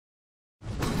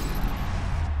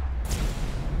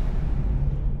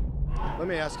Let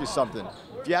me ask you something.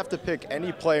 If you have to pick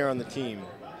any player on the team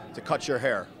to cut your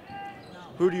hair,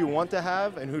 who do you want to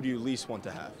have and who do you least want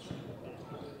to have?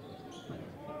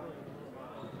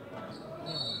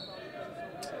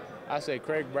 I say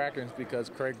Craig Brackens because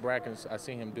Craig Brackens, I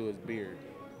seen him do his beard.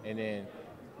 And then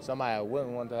somebody I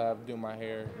wouldn't want to have do my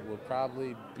hair would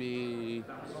probably be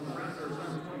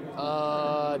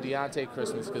Deontay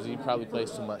Christmas because he probably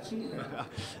plays too much.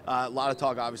 A lot of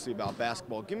talk, obviously, about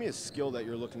basketball. Give me a skill that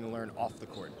you're looking to learn off the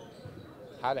court.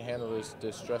 How to handle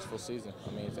this stressful season.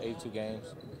 I mean, it's 82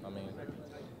 games. I mean,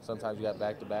 sometimes you got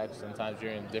back-to-back. Sometimes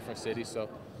you're in different cities. So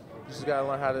you just got to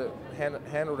learn how to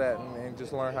handle that and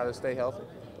just learn how to stay healthy.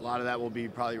 A lot of that will be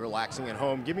probably relaxing at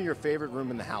home. Give me your favorite room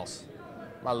in the house.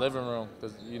 My living room,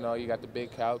 because you got the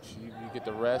big couch. You get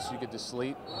to rest. You get to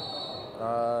sleep.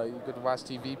 You get to watch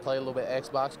TV, play a little bit of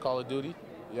Xbox, Call of Duty.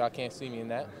 Y'all can't see me in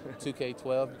that.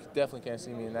 2K12, you definitely can't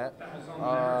see me in that.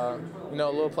 A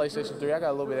little PlayStation 3. I got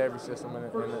a little bit of every system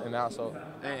in the household.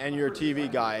 And you're a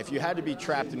TV guy. If you had to be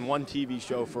trapped in one TV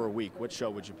show for a week, which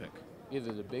show would you pick?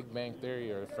 Either The Big Bang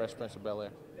Theory or The Fresh Prince of Bel-Air.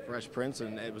 Fresh Prince,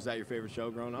 and was that your favorite show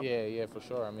growing up? Yeah, for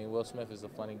sure. I mean, Will Smith is a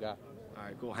funny guy. All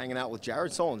right, cool. Hanging out with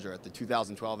Jared Sullinger at the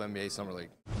 2012 NBA Summer League.